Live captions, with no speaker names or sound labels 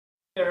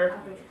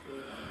They're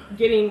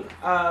getting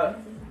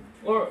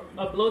or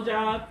a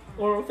blowjob,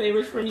 oral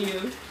favors from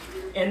you,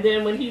 and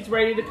then when he's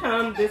ready to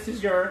come, this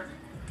is your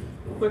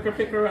quicker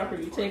picker upper.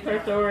 You take her,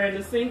 throw her in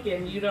the sink,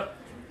 and you don't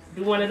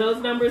do one of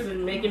those numbers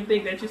and make him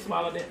think that you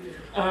swallowed it.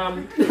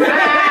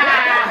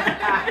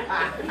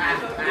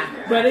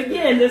 But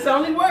again, this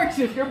only works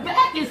if your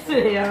back is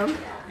to him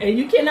and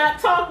you cannot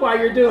talk while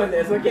you're doing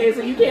this. Okay,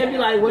 so you can't be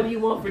like, "What do you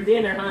want for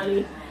dinner,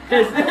 honey?"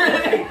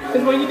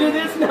 Because when you do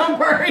this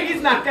number,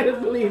 he's not going to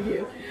believe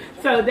you.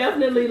 So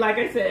definitely, like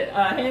I said,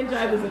 hand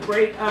jive is a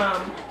great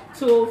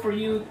tool for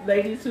you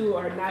ladies who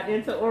are not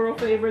into oral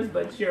favors,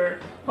 but your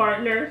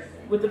partner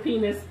with the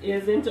penis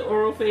is into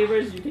oral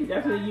favors. You can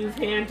definitely use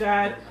hand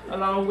jive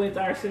along with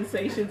our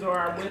sensations or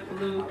our whip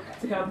glue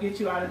to help get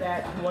you out of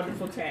that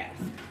wonderful task.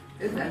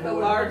 Is that the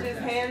largest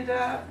hand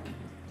job?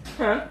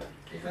 Huh?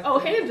 Oh,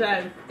 hand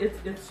jive,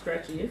 it's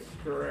stretchy. It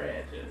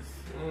stretches.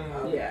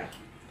 Yeah.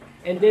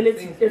 And then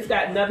it's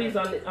got nubbies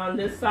on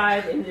this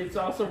side, and it's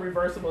also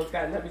reversible. It's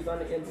got nubbies on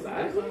the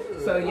inside.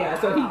 So yeah,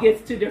 so he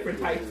gets two different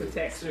types of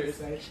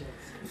textures.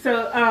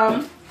 So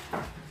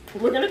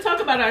we're going to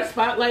talk about our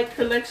Spotlight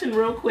collection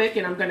real quick,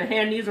 and I'm going to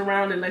hand these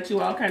around and let you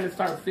all kind of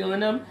start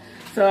feeling them.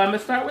 So I'm going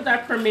to start with our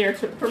Premier.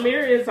 Premier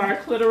is our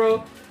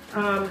clitoral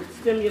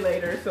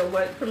stimulator. So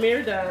what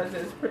Premier does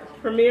is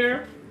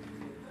Premier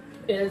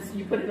is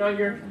you put it on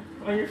your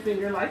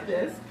finger like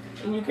this,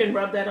 and you can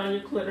rub that on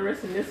your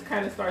clitoris, and this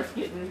kind of starts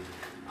getting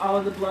all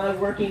of the blood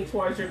working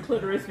towards your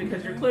clitoris,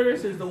 because your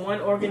clitoris is the one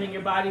organ in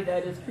your body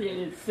that is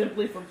created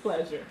simply for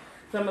pleasure.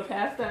 So I'm going to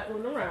pass that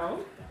one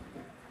around.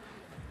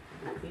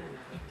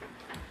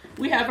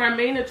 We have our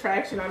main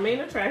attraction. Our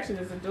main attraction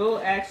is a dual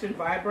action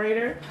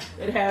vibrator.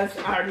 It has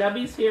our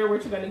nubbies here,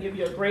 which are going to give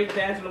you a great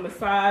vaginal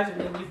massage,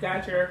 and then you've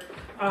got your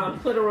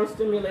clitoral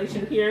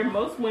stimulation here.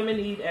 Most women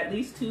need at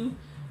least two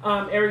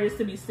areas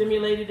to be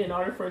stimulated in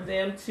order for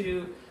them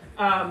to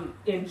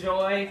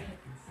enjoy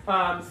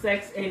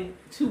sex and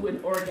to an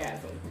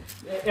orgasm.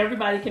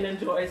 Everybody can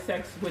enjoy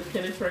sex with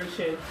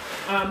penetration,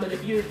 but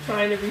if you're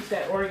trying to reach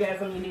that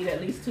orgasm, you need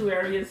at least two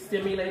areas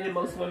stimulated.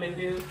 Most women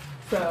do.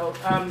 So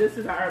this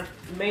is our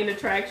main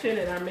attraction,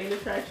 and our main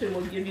attraction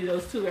will give you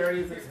those two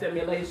areas of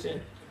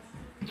stimulation.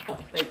 Oh,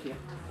 thank you.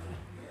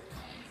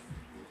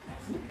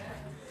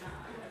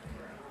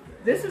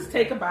 This is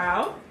Take a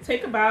Bow.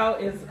 Take a Bow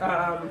is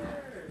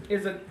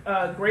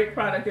a great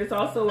product. It's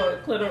also a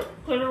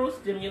clitoral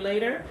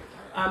stimulator.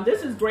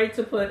 This is great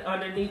to put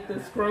underneath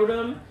the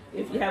scrotum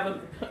if you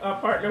have a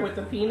partner with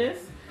a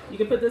penis. You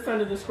can put this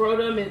under the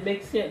scrotum.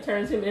 It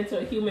turns him into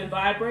a human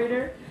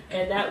vibrator,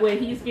 and that way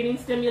he's getting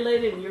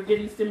stimulated and you're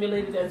getting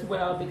stimulated as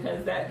well,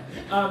 because that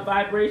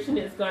vibration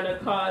is going to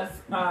cause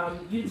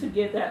you to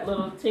get that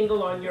little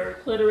tingle on your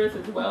clitoris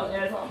as well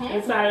as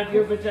inside of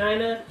your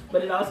vagina,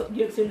 but it also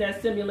gives him that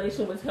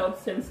stimulation, which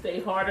helps him stay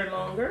harder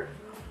longer.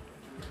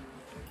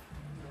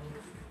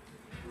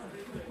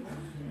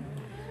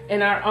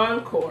 And our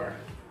Encore.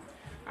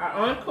 Our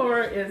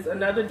Encore is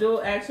another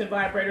dual action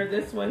vibrator.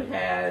 This one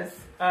has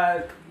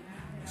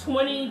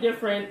 20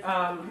 different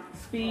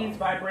speeds,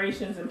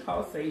 vibrations, and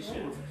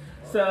pulsations.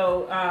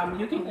 So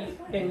you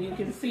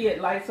can see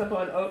it lights up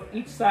on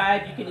each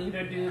side. You can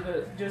either do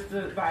just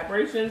the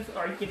vibrations,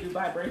 or you can do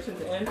vibrations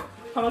and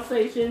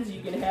pulsations.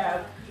 You can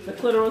have the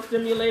clitoral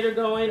stimulator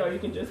going, or you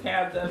can just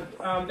have the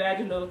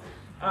vaginal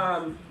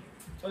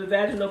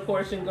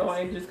portion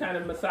going, just kind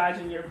of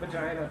massaging your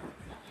vagina.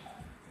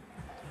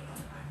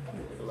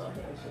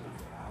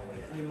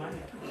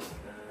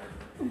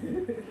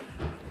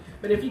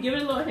 But if you give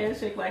it a little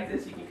handshake like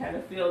this, you can kind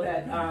of feel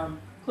that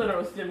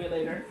clitoral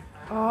stimulator.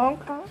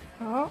 Okay.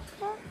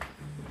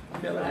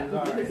 Feel that?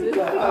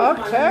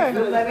 Okay.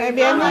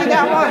 Maybe I need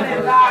that one.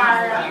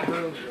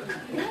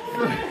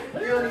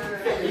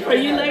 For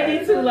you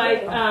ladies who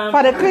like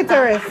For the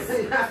clitoris.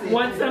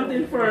 want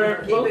something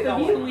for both of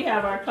you, we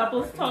have our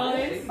couples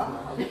toys.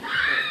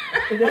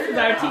 This is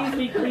our Tease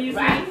Me Please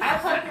Me.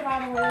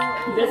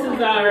 This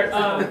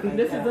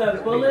is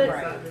a bullet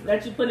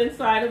that you put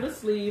inside of the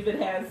sleeve.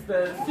 It has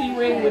the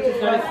C-ring, which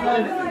is going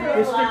to give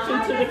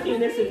restriction to the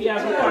penis if you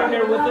have a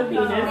partner with a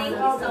penis. Thank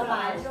you so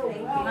much.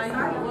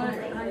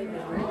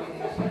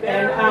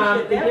 And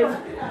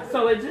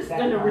so it's just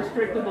going to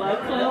restrict the blood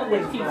flow,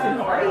 which keeps him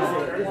hard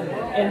longer.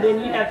 And then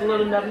you have the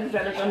little nubbies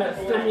that are going to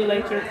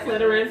stimulate your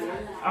clitoris.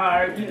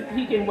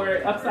 He can wear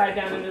it upside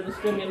down and it'll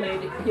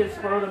stimulate his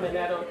scrotum, and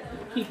that'll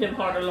keep him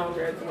harder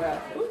longer as well.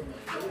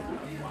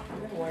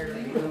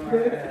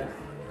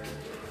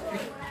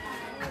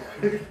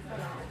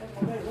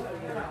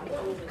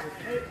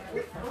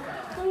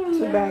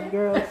 Too bad,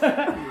 girls.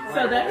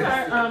 So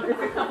that's our,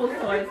 it's a couple's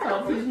toy. It's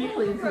called Tease Me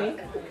Please Me.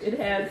 It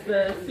has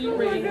the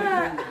C-ring,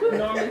 which is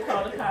normally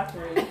called a cock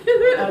ring.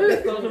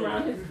 This goes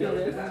around his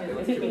penis,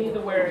 and he can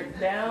either wear it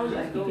down,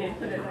 like he can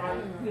put it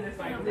on his penis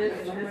like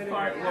this, and this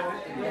part will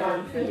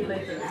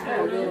stimulate the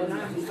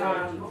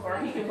scrotum, or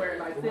he can wear it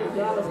like this, and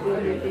it'll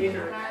stimulate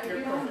your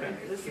program.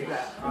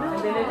 And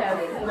then it has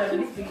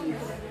 11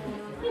 speeds.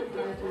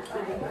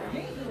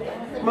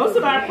 Most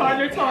of our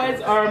partner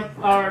toys are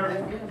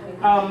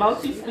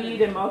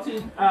multi-speed and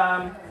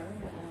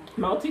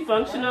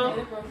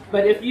multifunctional.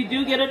 But if you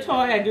do get a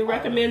toy, I do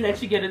recommend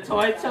that you get a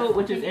toy tote,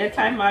 which is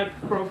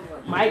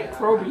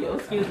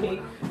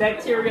antimicrobial,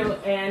 bacterial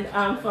and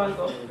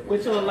fungal,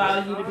 which will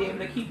allow you to be able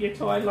to keep your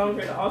toy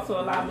longer, and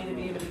also allow me to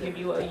be able to give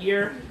you a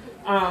year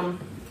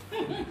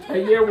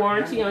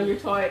warranty on your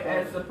toy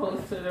as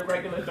opposed to the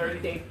regular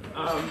 30-day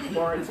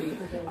warranty.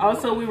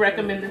 Also, we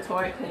recommend the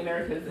toy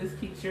cleaner because this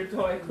keeps your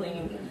toy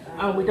clean.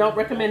 We don't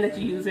recommend that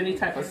you use any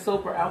type of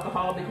soap or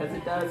alcohol because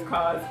it does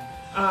cause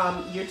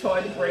your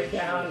toy to break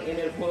down, and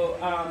it will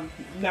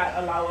not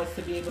allow us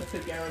to be able to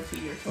guarantee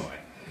your toy.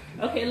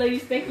 Okay,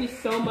 ladies, thank you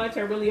so much.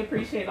 I really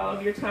appreciate all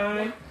of your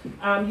time.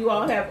 You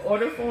all have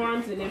order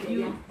forms, and if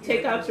you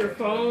take out your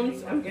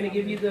phones, I'm going to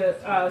give you the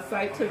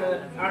site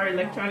to our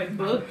electronic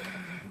book.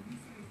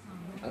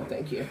 Oh,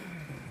 thank you.